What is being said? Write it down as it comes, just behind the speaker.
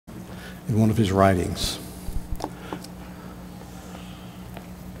in one of his writings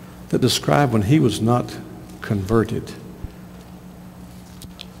that described when he was not converted,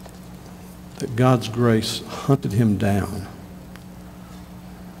 that God's grace hunted him down.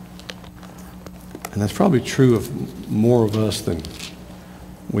 And that's probably true of more of us than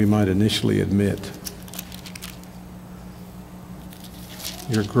we might initially admit.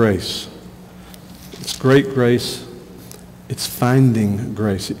 Your grace. It's great grace. It's finding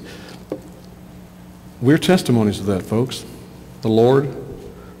grace. We're testimonies of that, folks. The Lord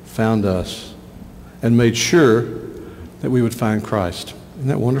found us and made sure that we would find Christ. Isn't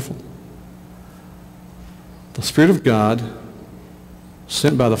that wonderful? The Spirit of God,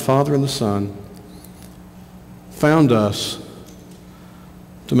 sent by the Father and the Son, found us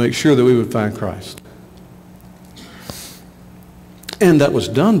to make sure that we would find Christ. And that was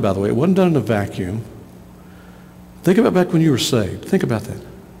done, by the way. It wasn't done in a vacuum. Think about back when you were saved. Think about that.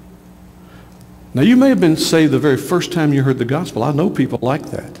 Now, you may have been saved the very first time you heard the gospel. I know people like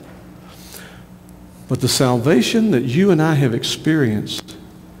that. But the salvation that you and I have experienced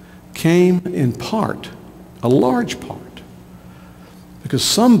came in part, a large part, because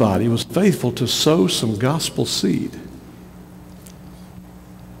somebody was faithful to sow some gospel seed.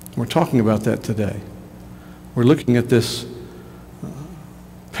 We're talking about that today. We're looking at this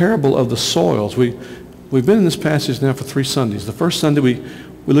parable of the soils. We've been in this passage now for 3 Sundays. The first Sunday we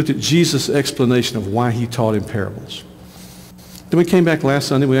looked at Jesus' explanation of why he taught in parables. Then we came back last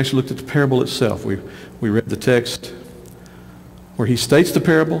Sunday. We actually looked at the parable itself. We read the text where he states the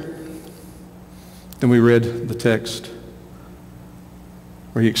parable. Then we read the text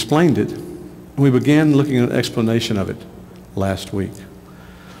where he explained it. And we began looking at an explanation of it last week.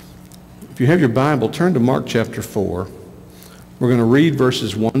 If you have your Bible, turn to Mark chapter 4. We're going to read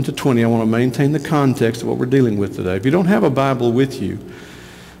verses 1 to 20. I want to maintain the context of what we're dealing with today. If you don't have a Bible with you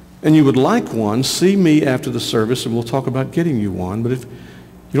and you would like one, see me after the service and we'll talk about getting you one. But if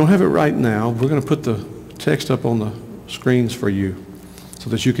you don't have it right now, we're going to put the text up on the screens for you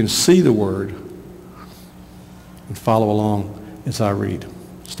so that you can see the Word and follow along as I read.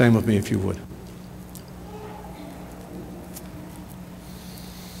 Stand with me if you would.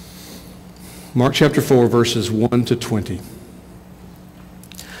 Mark chapter 4, verses 1 to 20.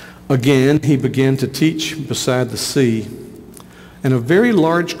 Again, he began to teach beside the sea, and a very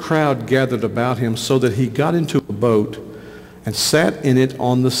large crowd gathered about him, so that he got into a boat and sat in it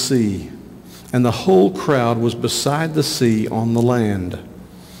on the sea, and the whole crowd was beside the sea on the land.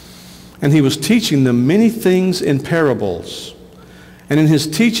 And he was teaching them many things in parables. And in his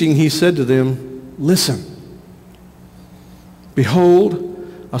teaching he said to them, "Listen, behold,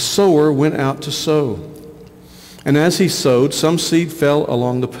 a sower went out to sow. And as he sowed, some seed fell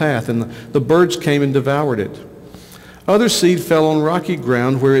along the path, and the birds came and devoured it. Other seed fell on rocky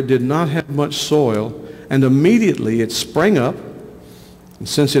ground where it did not have much soil, and immediately it sprang up, and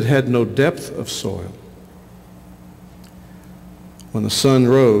since it had no depth of soil, when the sun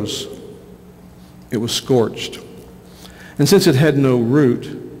rose, it was scorched. And since it had no root,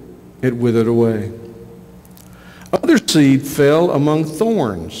 it withered away. Other seed fell among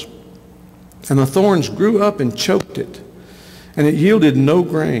thorns, and the thorns grew up and choked it, and it yielded no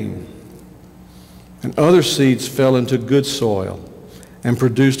grain. And other seeds fell into good soil and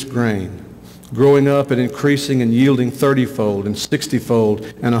produced grain, growing up and increasing and yielding 30-fold and 60-fold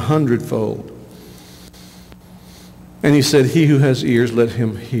and 100-fold. And he said, He who has ears, let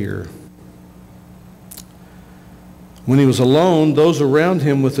him hear. When he was alone, those around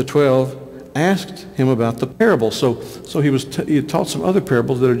him with the 12 asked him about the parable. So he had taught some other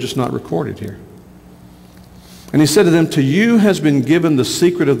parables that are just not recorded here. And he said to them, To you has been given the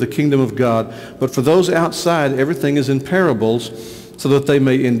secret of the kingdom of God, but for those outside everything is in parables, so that they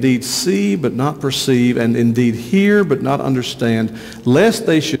may indeed see but not perceive, and indeed hear but not understand, lest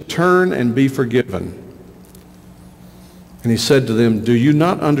they should turn and be forgiven. And he said to them, Do you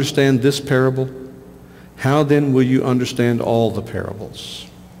not understand this parable? How then will you understand all the parables?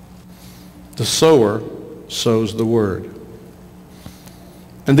 The sower sows the word.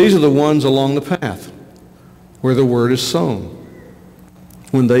 And these are the ones along the path where the word is sown.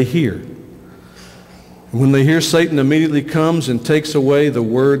 When they hear. And when they hear, Satan immediately comes and takes away the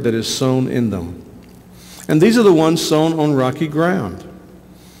word that is sown in them. And these are the ones sown on rocky ground.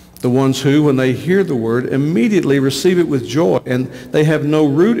 The ones who, when they hear the word, immediately receive it with joy, and they have no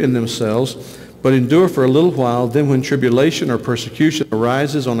root in themselves, but endure for a little while. Then when tribulation or persecution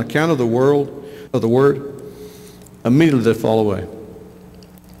arises on account of the word, immediately they fall away.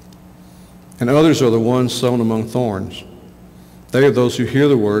 And others are the ones sown among thorns. They are those who hear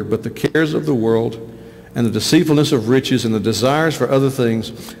the word, but the cares of the world and the deceitfulness of riches and the desires for other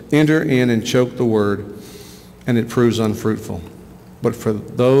things enter in and choke the word, and it proves unfruitful. But for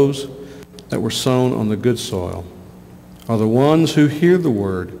those that were sown on the good soil are the ones who hear the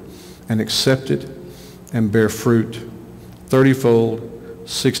word and accept it and bear fruit 30-fold,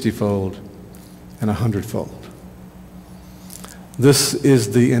 60-fold, and 100-fold. This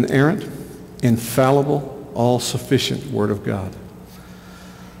is the inerrant, infallible, all-sufficient Word of God.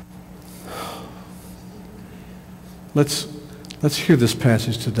 Let's hear this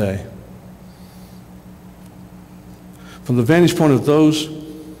passage today from the vantage point of those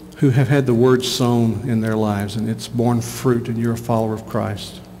who have had the Word sown in their lives and it's borne fruit and you're a follower of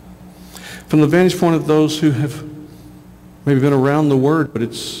Christ. From the vantage point of those who have maybe been around the Word but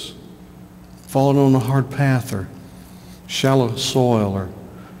it's fallen on a hard path or shallow soil or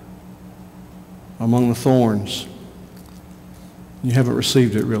among the thorns. You haven't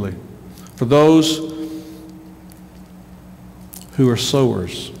received it really. For those who are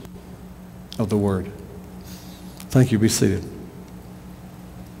sowers of the Word. Thank you. Be seated.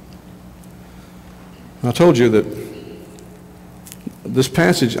 I told you that this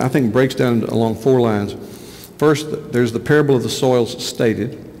passage, I think, breaks down along 4 lines. First, there's the parable of the soils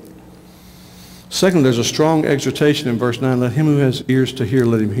stated. Second, there's a strong exhortation in verse 9, let him who has ears to hear,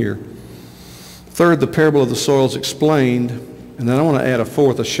 let him hear. Third, the parable of the soils explained. And then I want to add a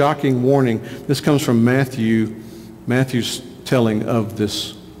fourth, a shocking warning. This comes from Matthew's telling of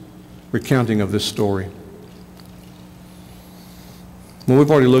this, recounting of this story. Well,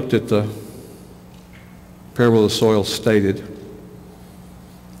 we've already looked at the parable of the soil stated.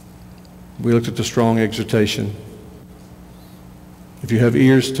 We looked at the strong exhortation. If you have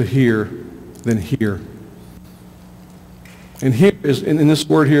ears to hear, then hear. And here is, in this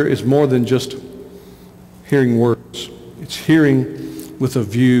word here is more than just hearing words. It's hearing with a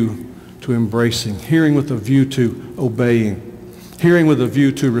view to embracing, hearing with a view to obeying, hearing with a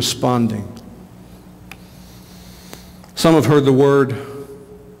view to responding. Some have heard the word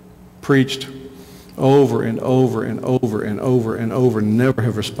preached over and over and over and over and over, never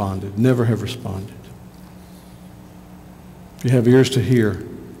have responded, never have responded. If you have ears to hear,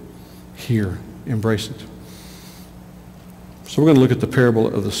 hear, embrace it. So we're going to look at the parable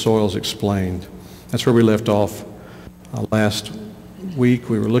of the soils explained. That's where we left off last week.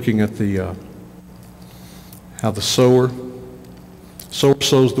 We were looking at the how the sower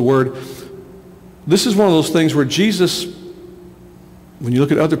sows the word. This is one of those things where Jesus, when you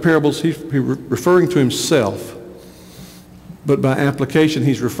look at other parables, he's referring to himself, but by application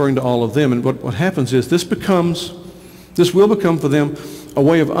he's referring to all of them. And what happens is this will become for them a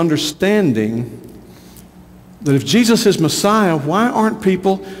way of understanding that if Jesus is Messiah, why aren't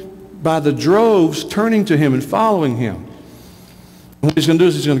people by the droves turning to him and following him? And what he's going to do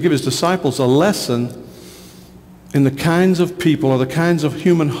is he's going to give his disciples a lesson in the kinds of people or the kinds of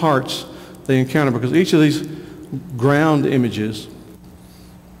human hearts they encounter, because each of these ground images,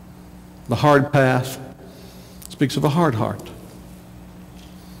 the hard path, speaks of a hard heart.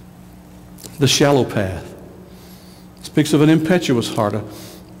 The shallow path speaks of an impetuous heart,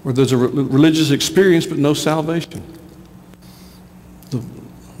 where there's a religious experience but no salvation.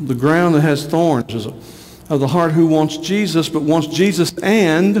 The ground that has thorns is of the heart who wants Jesus, but wants Jesus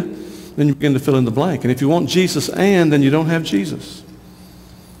and, then you begin to fill in the blank. And if you want Jesus and, then you don't have Jesus.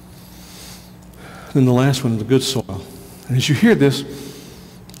 Then the last one, the good soil. And as you hear this,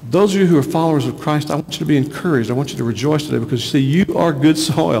 those of you who are followers of Christ, I want you to be encouraged. I want you to rejoice today, because you see, you are good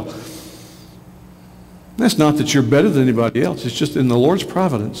soil. That's not that you're better than anybody else. It's just in the Lord's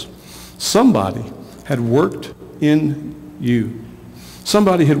providence, somebody had worked in you.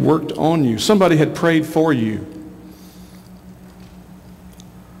 Somebody had worked on you. Somebody had prayed for you.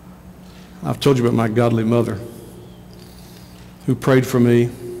 I've told you about my godly mother who prayed for me.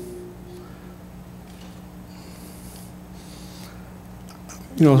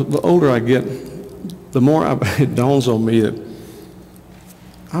 You know, the older I get, the more it dawns on me that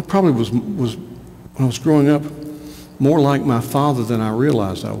I probably was when I was growing up, more like my father than I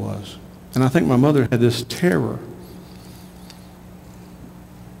realized I was. And I think my mother had this terror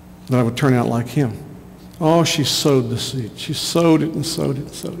that I would turn out like him. Oh, she sowed the seed. She sowed it and sowed it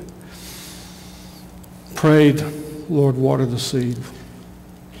and sowed it. Prayed, Lord, water the seed.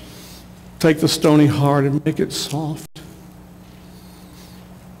 Take the stony heart and make it soft.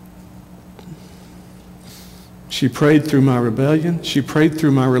 She prayed through my rebellion. She prayed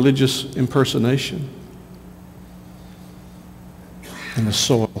through my religious impersonation. And the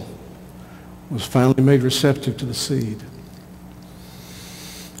soil was finally made receptive to the seed.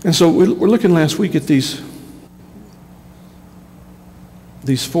 And so we're looking last week at these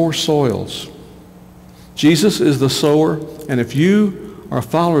 4 soils. Jesus is the sower, and if you are a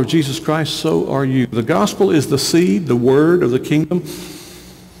follower of Jesus Christ, so are you. The gospel is the seed, the word of the kingdom.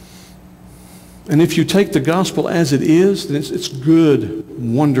 And if you take the gospel as it is, then it's good,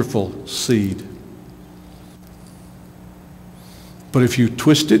 wonderful seed. But if you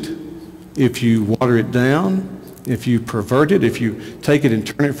twist it, if you water it down, if you pervert it, if you take it and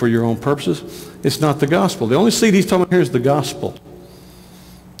turn it for your own purposes, it's not the gospel. The only seed he's talking about here is the gospel.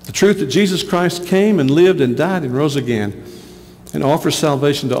 The truth that Jesus Christ came and lived and died and rose again and offers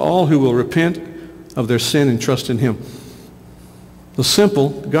salvation to all who will repent of their sin and trust in him. The simple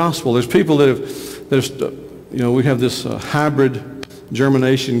gospel. There's people that have, we have this hybrid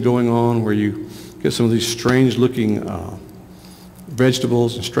germination going on where you get some of these strange looking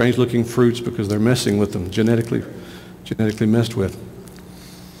vegetables and strange looking fruits because they're messing with them, genetically messed with.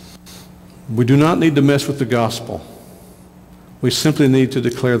 We do not need to mess with the gospel. We simply need to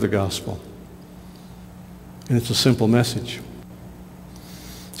declare the gospel. And it's a simple message.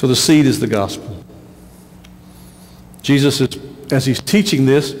 So the seed is the gospel. Jesus, as he's teaching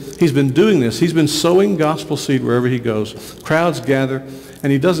this, he's been doing this. He's been sowing gospel seed wherever he goes. Crowds gather,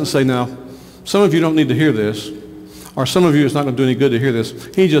 and he doesn't say, now, some of you don't need to hear this, or some of you it's not going to do any good to hear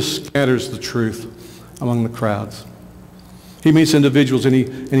this. He just scatters the truth among the crowds. He meets individuals, and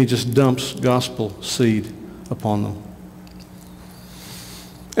he just dumps gospel seed upon them.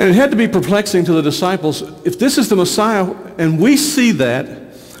 And it had to be perplexing to the disciples. If this is the Messiah and we see that,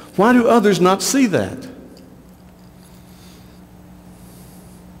 why do others not see that?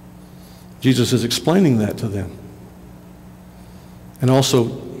 Jesus is explaining that to them and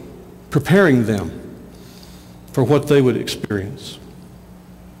also preparing them for what they would experience.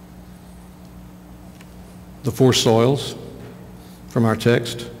 The four soils from our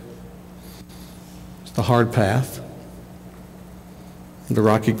text. It's the hard path, the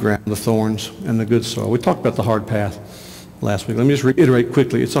rocky ground, the thorns, and the good soil. We talked about the hard path last week. Let me just reiterate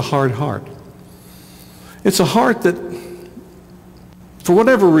quickly. It's a hard heart. It's a heart that, for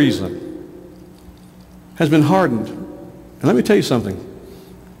whatever reason, has been hardened. And let me tell you something.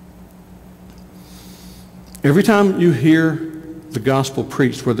 Every time you hear the gospel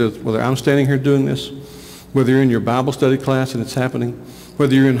preached, whether I'm standing here doing this, whether you're in your Bible study class and it's happening,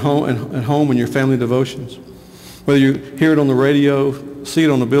 whether you're at home in your family devotions, whether you hear it on the radio, see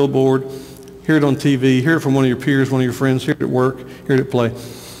it on the billboard, hear it on TV, hear it from one of your peers, one of your friends, hear it at work, hear it at play.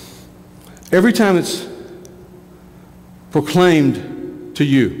 Every time it's proclaimed to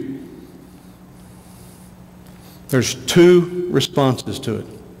you, there's two responses to it.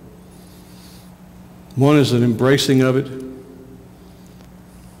 One is an embracing of it,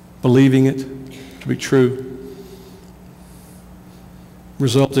 believing it to be true,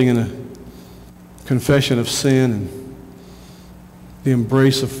 resulting in a confession of sin and the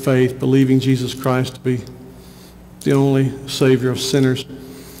embrace of faith, believing Jesus Christ to be the only Savior of sinners.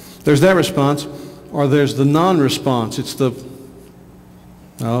 There's that response, or there's the non-response. It's just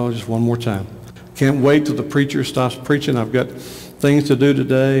one more time. Can't wait till the preacher stops preaching. I've got things to do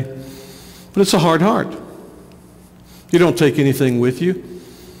today. But it's a hard heart. You don't take anything with you.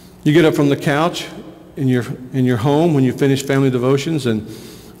 You get up from the couch in your home when you finish family devotions, and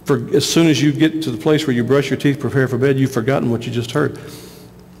as soon as you get to the place where you brush your teeth, prepare for bed, you've forgotten what you just heard.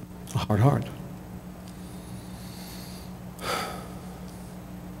 A hard heart.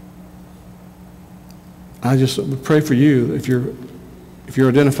 I just would pray for you if you're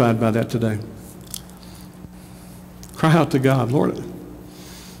identified by that today. Cry out to God, Lord,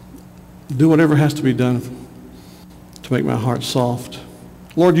 do whatever has to be done to make my heart soft.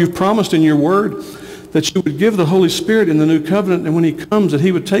 Lord, you've promised in your word that you would give the Holy Spirit in the new covenant, and when he comes, that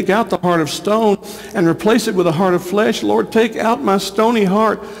he would take out the heart of stone and replace it with a heart of flesh. Lord, take out my stony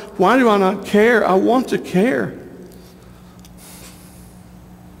heart. Why do I not care? I want to care.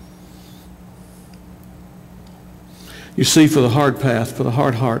 You see, for the hard path, for the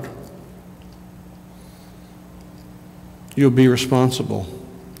hard heart, you'll be responsible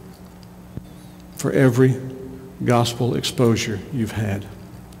for every gospel exposure you've had.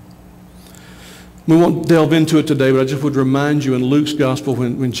 We won't delve into it today, but I just would remind you in Luke's gospel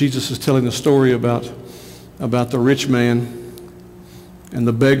when Jesus is telling the story about the rich man and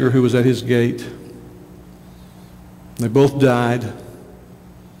the beggar who was at his gate. They both died.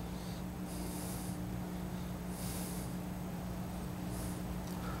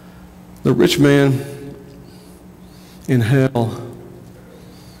 The rich man in hell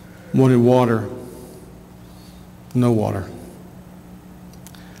wanted water. No water.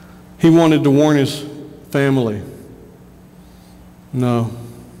 He wanted to warn his family. No.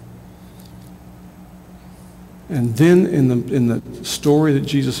 And then in the story that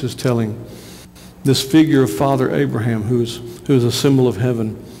Jesus is telling, This figure of Father Abraham, who is a symbol of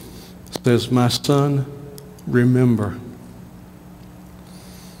heaven, says, "My son, remember."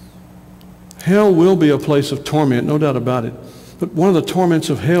 Hell will be a place of torment, no doubt about it. But one of the torments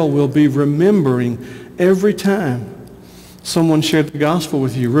of hell will be remembering every time someone shared the gospel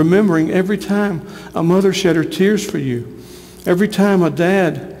with you, remembering every time a mother shed her tears for you, every time a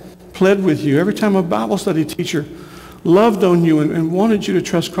dad pled with you, every time a Bible study teacher loved on you and wanted you to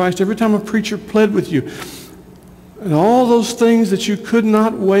trust Christ, every time a preacher pled with you. And all those things that you could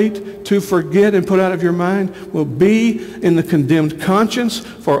not wait to forget and put out of your mind will be in the condemned conscience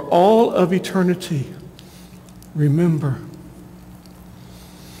for all of eternity. Remember.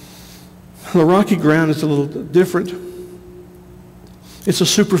 The rocky ground is a little different. It's a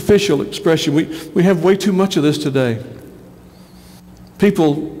superficial expression. We have way too much of this today.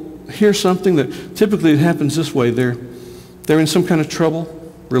 People hear something that typically it happens this way. They're in some kind of trouble,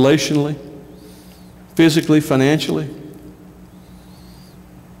 relationally, physically, financially.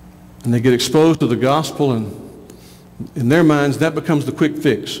 And they get exposed to the gospel, and in their minds that becomes the quick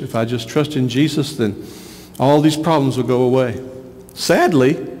fix. If I just trust in Jesus, then all these problems will go away.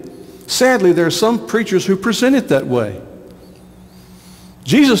 Sadly, there are some preachers who present it that way.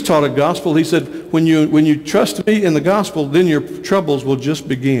 Jesus taught a gospel. He said, when you trust me in the gospel, then your troubles will just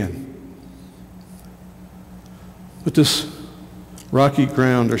begin. But this rocky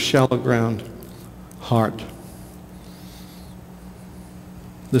ground or shallow ground heart,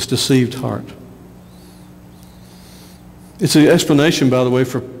 this deceived heart. It's an explanation, by the way,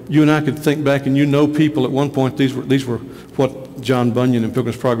 for you and I could think back, and you know people at one point, these were what John Bunyan in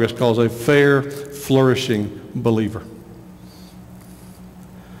Pilgrim's Progress calls a fair, flourishing believer.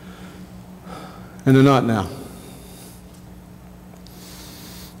 And they're not now.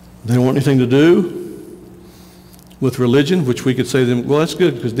 They don't want anything to do with religion, which we could say to them, well, that's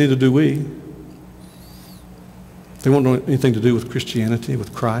good, because neither do we. They won't know anything to do with Christianity,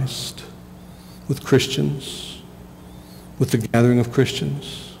 with Christ, with Christians, with the gathering of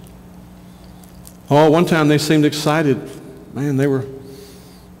Christians. Oh, one time they seemed excited. Man, they were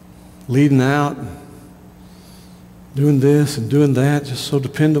leading out, doing this and doing that, just so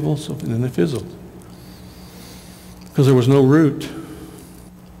dependable, and then they fizzled. Because there was no root.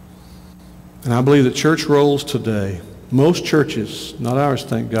 And I believe that church rolls today, most churches, not ours,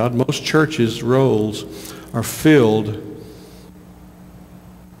 thank God, most churches' rolls are filled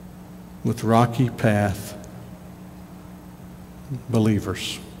with rocky path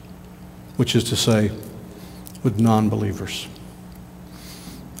believers, which is to say, with non-believers.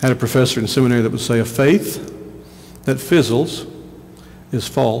 I had a professor in seminary that would say, a faith that fizzles is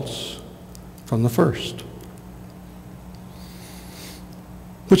false from the first.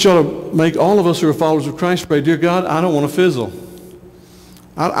 Which ought to make all of us who are followers of Christ pray, dear God, I don't want to fizzle.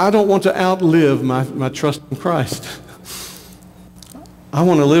 I don't want to outlive my trust in Christ. I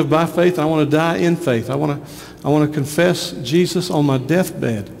want to live by faith. I want to die in faith. I want to confess Jesus on my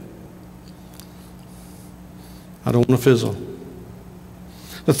deathbed. I don't want to fizzle.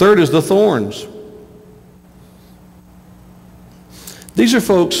 The third is the thorns. These are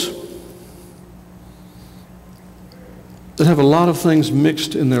folks that have a lot of things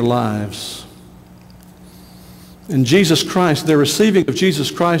mixed in their lives. And Jesus Christ, their receiving of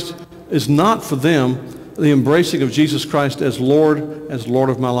Jesus Christ is not for them the embracing of Jesus Christ as Lord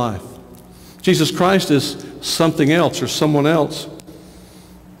of my life. Jesus Christ is something else or someone else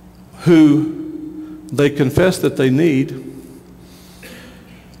who they confess that they need,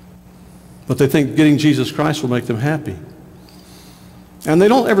 but they think getting Jesus Christ will make them happy. And they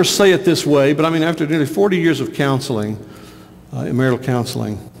don't ever say it this way, but I mean, after nearly 40 years of counseling, in marital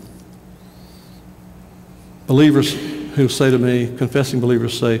counseling, believers who say to me, confessing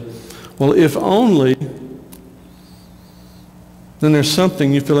believers say, well, if only, then there's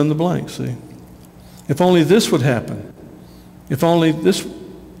something, you fill in the blank, see. If only this would happen. If only this,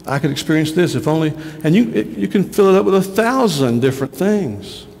 I could experience this. If only, and you can fill it up with 1,000 different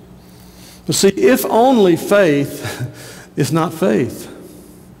things. But see, if only faith is not faith.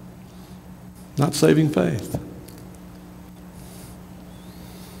 Not saving faith.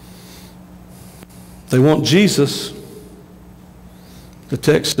 They want Jesus. The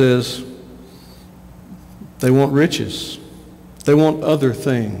text says they want riches. They want other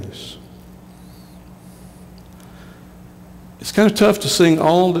things. It's kind of tough to sing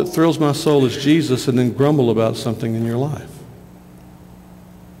all that thrills my soul is Jesus and then grumble about something in your life.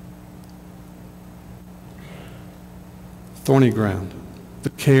 Thorny ground,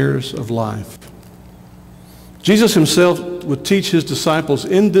 the cares of life. Jesus himself would teach his disciples,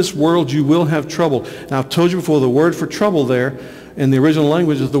 in this world you will have trouble. Now, I've told you before, the word for trouble there in the original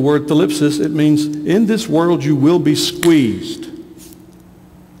language is the word thalipsis. It means in this world you will be squeezed.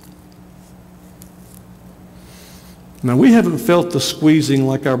 Now, we haven't felt the squeezing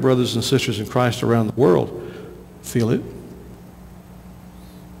like our brothers and sisters in Christ around the world feel it.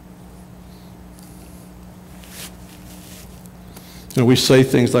 You know, we say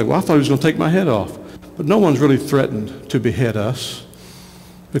things like, well, I thought he was going to take my head off. But no one's really threatened to behead us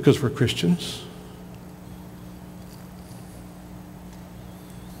because we're Christians.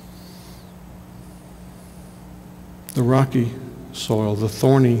 The rocky soil, the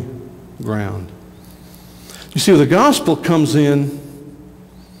thorny ground. You see, the gospel comes in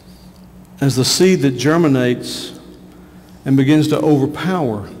as the seed that germinates and begins to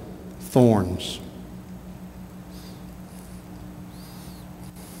overpower thorns.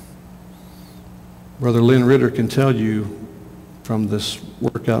 Brother Lynn Ritter can tell you from this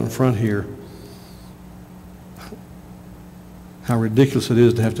work out in front here how ridiculous it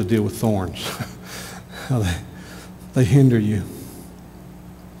is to have to deal with thorns. How they hinder you.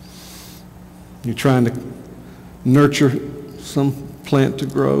 You're trying to nurture some plant to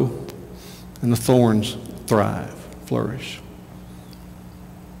grow, and the thorns thrive, flourish.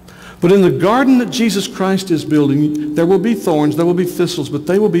 But in the garden that Jesus Christ is building, there will be thorns, there will be thistles, but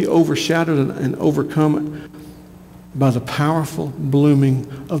they will be overshadowed and overcome by the powerful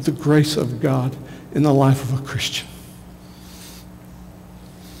blooming of the grace of God in the life of a Christian.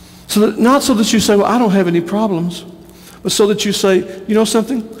 Not so that you say, well, I don't have any problems, but so that you say, you know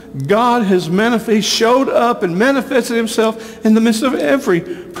something? God has He showed up and manifested himself in the midst of every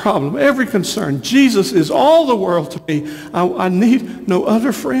problem, every concern. Jesus is all the world to me. I need no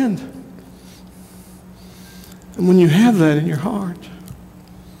other friend. And when you have that in your heart,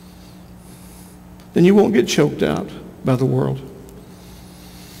 then you won't get choked out by the world.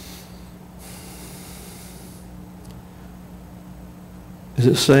 Is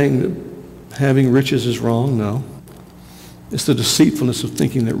it saying that having riches is wrong? No. It's the deceitfulness of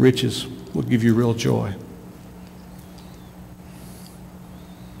thinking that riches will give you real joy.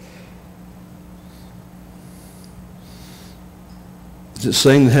 Is it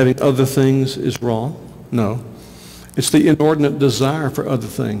saying that having other things is wrong? No. It's the inordinate desire for other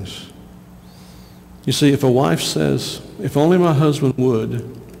things. You see, if a wife says, if only my husband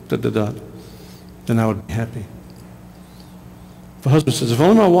would, then I would be happy. If a husband says, if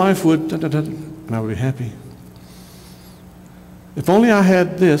only my wife would, then I would be happy. If only I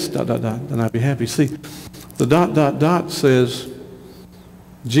had this, then I'd be happy. See, the ... says,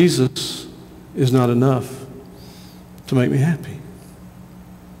 Jesus is not enough to make me happy.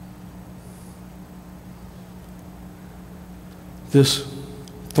 This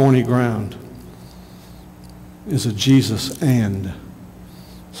thorny ground is a Jesus and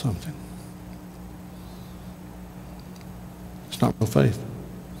something. It's not real faith.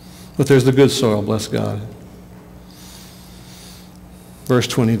 But there's the good soil, bless God. Verse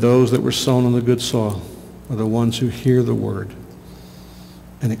 20, those that were sown on the good soil are the ones who hear the word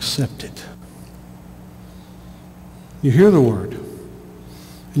and accept it. You hear the word,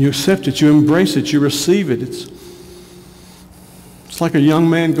 and you accept it, you embrace it, you receive it. It's like a young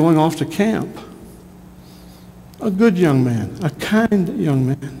man going off to camp. A good young man, a kind young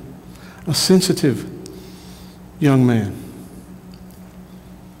man, a sensitive young man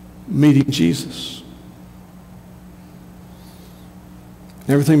meeting Jesus.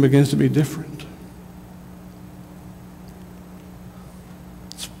 Everything begins to be different.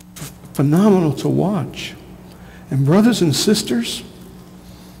 It's phenomenal to watch. And brothers and sisters,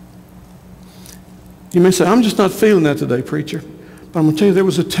 you may say, I'm just not feeling that today, preacher. But I'm going to tell you, there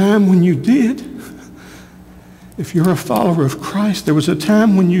was a time when you did. If you're a follower of Christ, there was a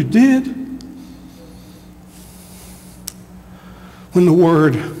time when you did. When the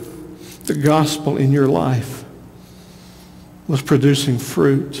word, the gospel in your life was producing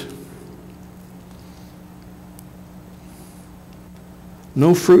fruit.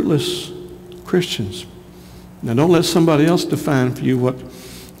 No fruitless Christians. Now don't let somebody else define for you what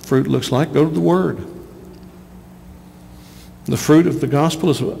fruit looks like. Go to the Word. The fruit of the gospel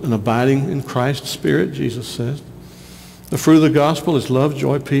is an abiding in Christ's Spirit, Jesus says. The fruit of the gospel is love,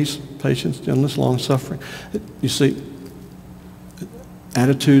 joy, peace, patience, gentleness, long-suffering. You see,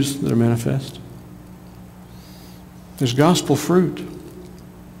 attitudes that are manifest. There's gospel fruit.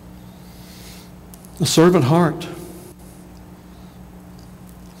 A servant heart.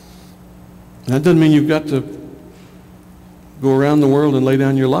 And that doesn't mean you've got to go around the world and lay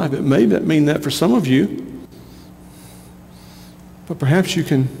down your life. It may mean that for some of you. But perhaps you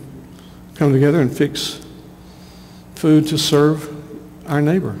can come together and fix food to serve our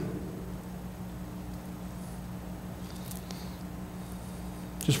neighbor.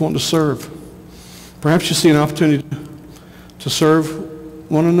 just wanting to serve. Perhaps you see an opportunity to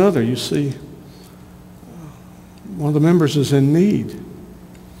serve one another. You see one of the members is in need,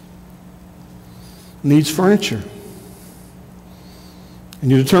 needs furniture. And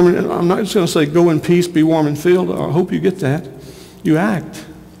you determine, I'm not just going to say go in peace, be warm and filled. I hope you get that. You act.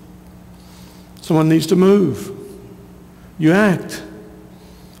 Someone needs to move. You act.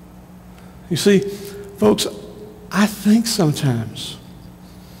 You see, folks, I think sometimes,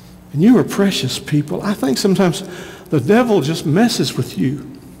 and you are precious people, I think sometimes the devil just messes with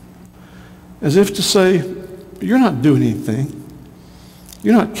you as if to say, you're not doing anything.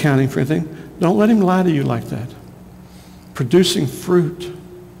 You're not counting for anything. Don't let him lie to you like that. Producing fruit.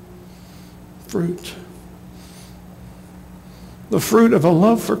 Fruit. The fruit of a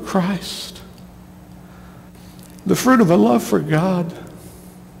love for Christ. The fruit of a love for God.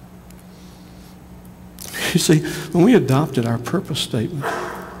 You see, when we adopted our purpose statement,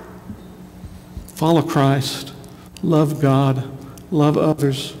 follow Christ, love God, love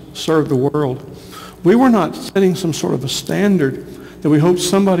others, serve the world, we were not setting some sort of a standard that we hoped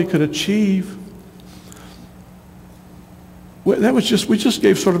somebody could achieve. We just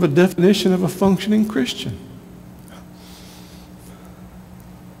gave sort of a definition of a functioning Christian.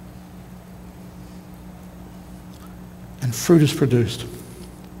 And fruit is produced.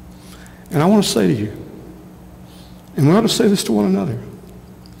 And I want to say to you, and we ought to say this to one another,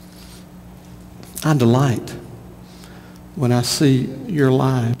 I delight when I see your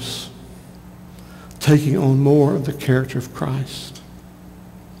lives taking on more of the character of Christ.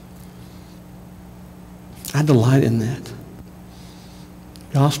 I delight in that.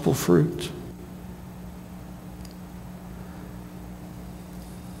 Gospel fruit.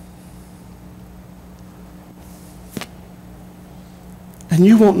 And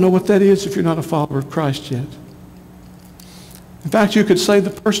you won't know what that is if you're not a follower of Christ yet. In fact, you could say the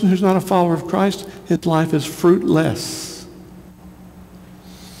person who's not a follower of Christ, his life is fruitless.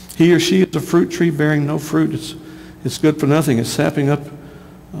 He or she is a fruit tree bearing no fruit. It's good for nothing. It's sapping up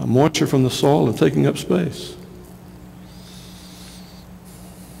moisture from the soil and taking up space.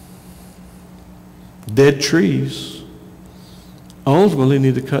 Dead trees ultimately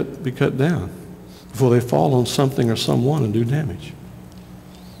need to be cut down before they fall on something or someone and do damage.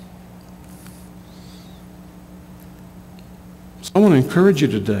 So I want to encourage you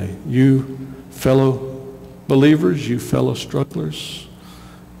today, you fellow believers, you fellow strugglers,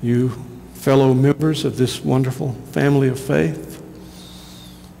 you fellow members of this wonderful family of faith,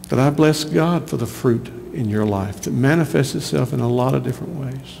 that I bless God for the fruit in your life that manifests itself in a lot of different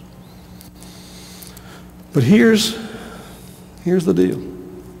ways. But here's the deal.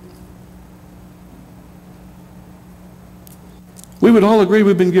 We would all agree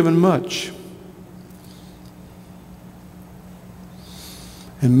we've been given much.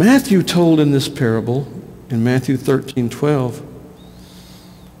 And Matthew told in this parable, in Matthew 13:12,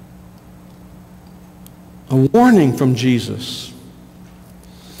 a warning from Jesus.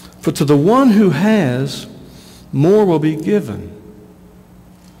 For to the one who has, more will be given,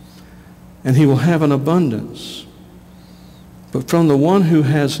 and he will have an abundance. But from the one who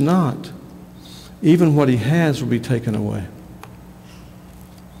has not, even what he has will be taken away.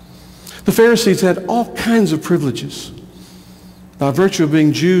 The Pharisees had all kinds of privileges by virtue of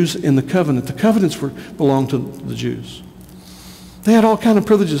being Jews in the covenant. The covenants belonged to the Jews. They had all kinds of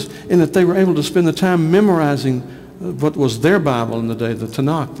privileges in that they were able to spend the time memorizing what was their Bible in the day, the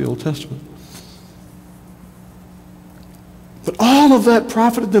Tanakh, the Old Testament. But all of that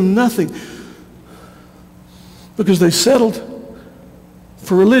profited them nothing because they settled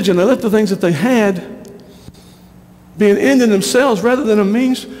for religion. They let the things that they had be an end in themselves rather than a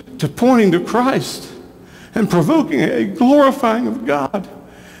means to pointing to Christ and provoking a glorifying of God.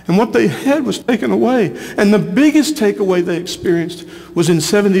 And what they had was taken away. And the biggest takeaway they experienced was in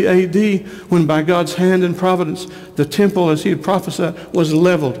 70 A.D. when by God's hand and providence, the temple, as he had prophesied, was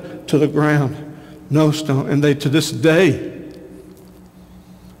leveled to the ground. No stone. And they, to this day,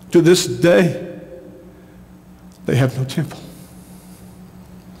 they have no temple.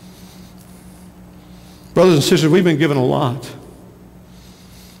 Brothers and sisters, we've been given a lot.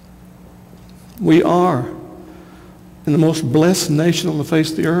 We are in the most blessed nation on the face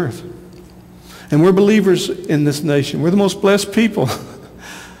of the earth. And we're believers in this nation. We're the most blessed people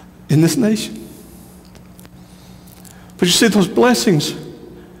in this nation. But you see, those blessings,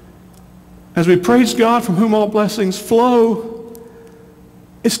 as we praise God from whom all blessings flow,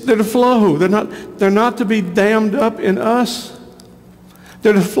 they're to flow. They're not to be dammed up in us.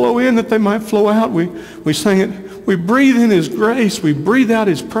 They're to flow in that they might flow out. We sang it. We breathe in his grace. We breathe out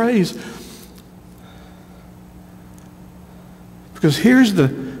his praise. Because here's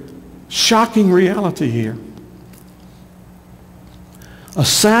the shocking reality here. A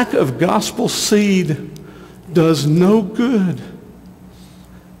sack of gospel seed does no good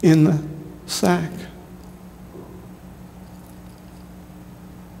in the sack.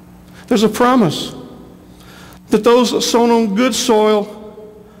 There's a promise that those sown on good soil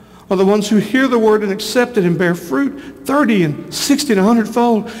are the ones who hear the word and accept it and bear fruit 30 and 60 and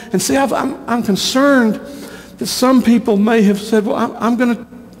 100-fold. And see, I'm concerned that some people may have said, well, I'm going to,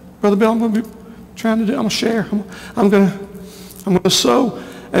 Brother Bill, I'm going to be trying to do, I'm going to share. I'm going to sow.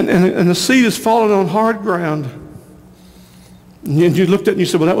 And the seed is falling on hard ground. And you looked at it and you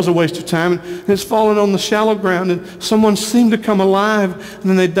said, well, that was a waste of time. And it's fallen on the shallow ground. And someone seemed to come alive, and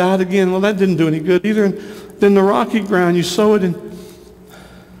then they died again. Well, that didn't do any good either. And then the rocky ground, you sow it, and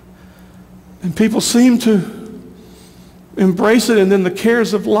people seem to embrace it, and then the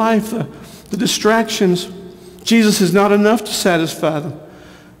cares of life, the distractions, Jesus is not enough to satisfy them.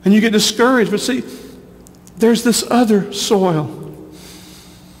 And you get discouraged. But see, there's this other soil.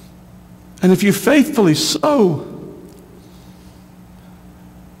 And if you faithfully sow,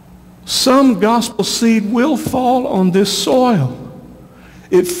 some gospel seed will fall on this soil.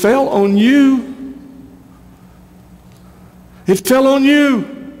 It fell on you. It fell on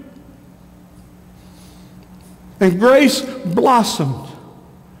you. And grace blossomed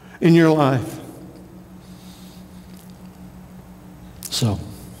in your life. So,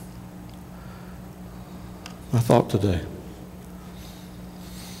 my thought today.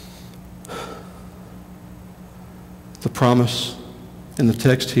 The promise in the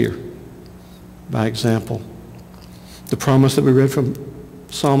text here, by example. The promise that we read from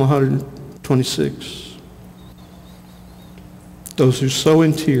Psalm 126. Those who sow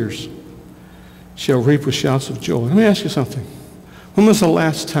in tears shall reap with shouts of joy. Let me ask you something. When was the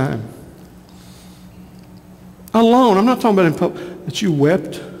last time? Alone, I'm not talking about in public, that you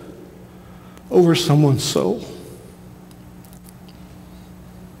wept over someone's soul.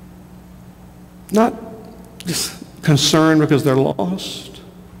 Not just concerned because they're lost,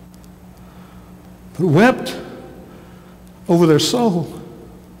 but wept over their soul.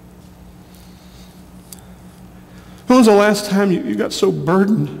 When was the last time you got so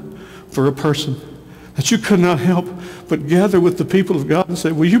burdened for a person that you could not help but gather with the people of God and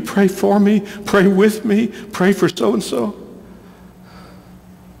say, will you pray for me, pray with me, pray for so-and-so?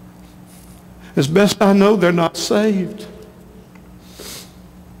 As best I know, they're not saved.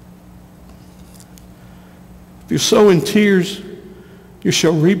 If you sow in tears, you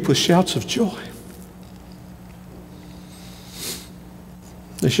shall reap with shouts of joy.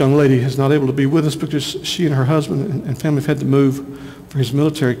 This young lady is not able to be with us because she and her husband and family have had to move for his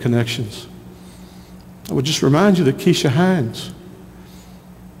military connections. I would just remind you that Keisha Hines,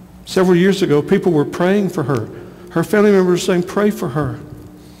 several years ago, people were praying for her. Her family members were saying, pray for her.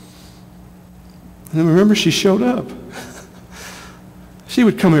 And then remember, she showed up. She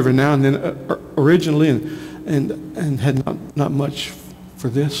would come every now and then originally and had not much for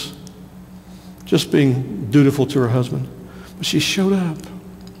this, just being dutiful to her husband. But she showed up.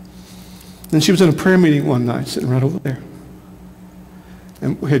 And she was in a prayer meeting one night, sitting right over there.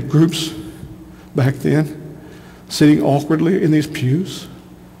 And we had groups back then, sitting awkwardly in these pews.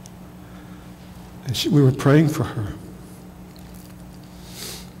 And we were praying for her.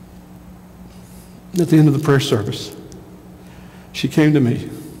 At the end of the prayer service, she came to me.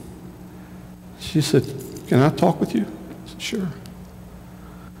 She said, can I talk with you? I said, sure.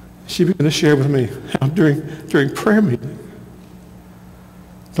 She began to share with me how during prayer meeting,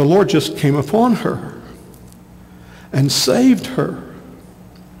 the Lord just came upon her and saved her.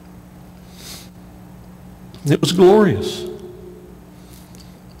 It was glorious.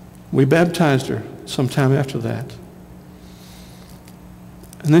 We baptized her sometime after that.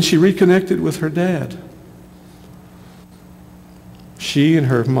 And then she reconnected with her dad. She and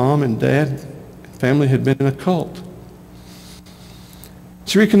her mom and dad and family had been in a cult.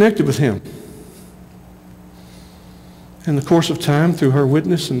 She reconnected with him. In the course of time, through her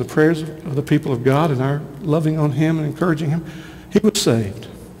witness and the prayers of the people of God and our loving on him and encouraging him, he was saved.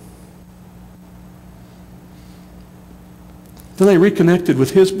 Then they reconnected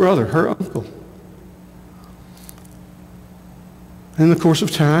with his brother, her uncle. In the course of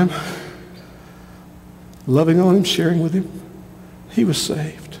time, loving on him, sharing with him, he was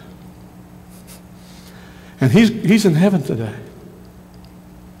saved. And he's in heaven today.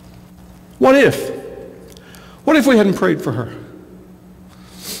 What if? What if we hadn't prayed for her?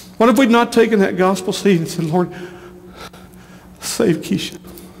 What if we'd not taken that gospel seed and said, Lord, save Keisha?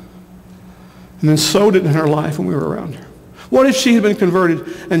 And then sowed it in her life when we were around her. What if she had been converted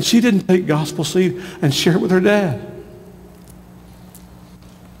and she didn't take gospel seed and share it with her dad?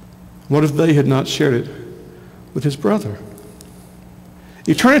 What if they had not shared it with his brother?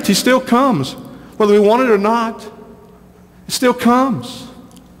 Eternity still comes, whether we want it or not. It still comes.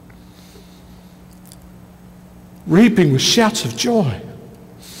 Reaping with shouts of joy.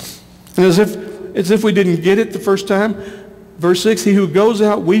 And as if we didn't get it the first time, verse 6, he who goes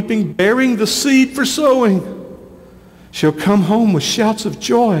out weeping, bearing the seed for sowing, shall come home with shouts of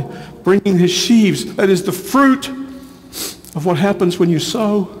joy, bringing his sheaves. That is the fruit of what happens when you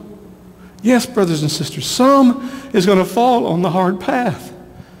sow. Yes, brothers and sisters, some is going to fall on the hard path.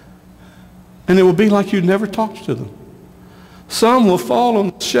 And it will be like you never talked to them. Some will fall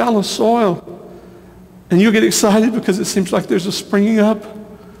on shallow soil. And you'll get excited because it seems like there's a springing up.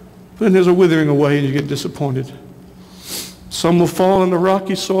 But then there's a withering away and you get disappointed. Some will fall in the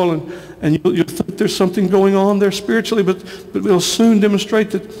rocky soil and you'll think there's something going on there spiritually, but we'll soon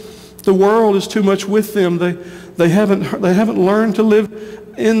demonstrate that the world is too much with them. They haven't learned to live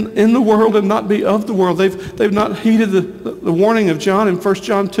in the world and not be of the world. They've not heeded the warning of John in 1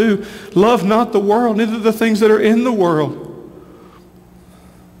 John 2. Love not the world, neither the things that are in the world.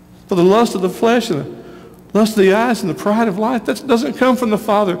 For the lust of the flesh and the lust of the eyes and the pride of life, that doesn't come from the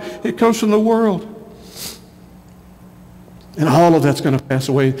Father. It comes from the world. And all of that's going to pass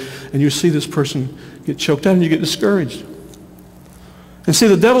away. And you see this person get choked out and you get discouraged. And see,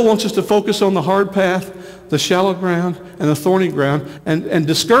 the devil wants us to focus on the hard path, the shallow ground, and the thorny ground, and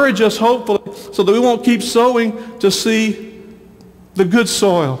discourage us hopefully so that we won't keep sowing to see the good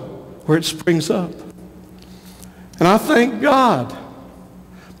soil where it springs up. And I thank God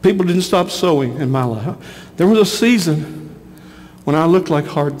people didn't stop sowing in my life. There was a season when I looked like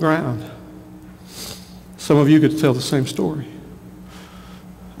hard ground. Some of you could tell the same story.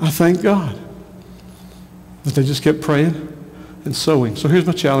 I thank God that they just kept praying and sowing. So here's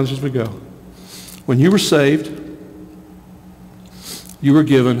my challenge as we go. When you were saved, you were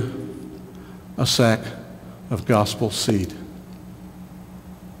given a sack of gospel seed.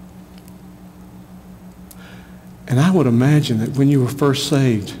 And I would imagine that when you were first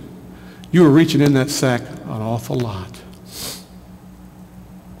saved, you were reaching in that sack an awful lot.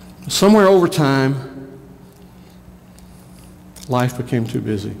 Somewhere over time, life became too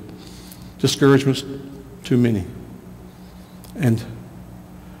busy. Discouragements too many. And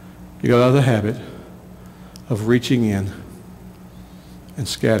you got out of the habit of reaching in and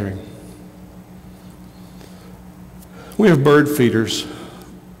scattering. We have bird feeders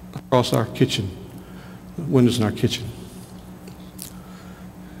across our kitchen, the windows in our kitchen.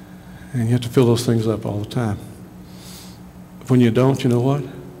 And you have to fill those things up all the time. When you don't, you know what?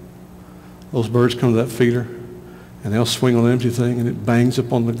 Those birds come to that feeder and they'll swing on the empty thing and it bangs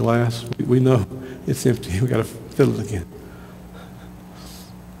up on the glass. We know it's empty. We've got to fill it again.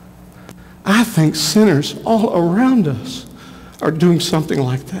 I think sinners all around us are doing something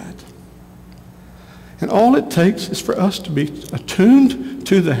like that. And all it takes is for us to be attuned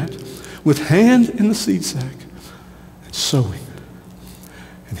to that with hand in the seed sack and sowing.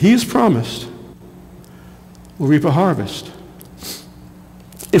 And he has promised we'll reap a harvest.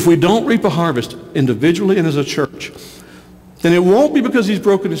 If we don't reap a harvest individually and as a church, then it won't be because he's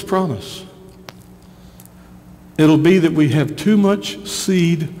broken his promise. It'll be that we have too much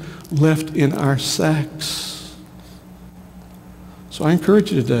seed left in our sacks. So I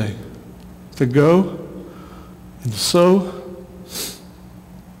encourage you today to go and sow.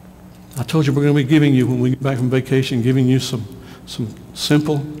 I told you we're going to be giving you, when we get back from vacation, giving you some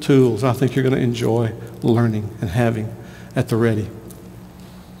simple tools I think you're going to enjoy learning and having at the ready.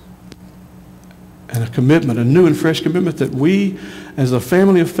 And a commitment, a new and fresh commitment that we, as a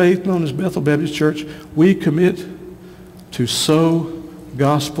family of faith known as Bethel Baptist Church, we commit to sow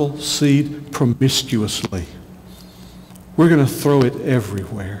gospel seed promiscuously. We're going to throw it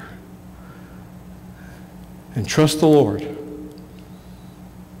everywhere. And trust the Lord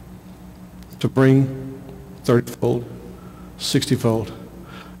to bring 30-fold, 60-fold,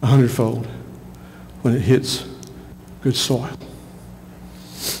 100-fold when it hits good soil.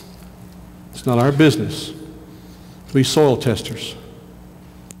 It's not our business to be soil testers.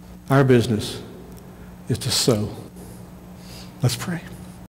 Our business is to sow. Let's pray.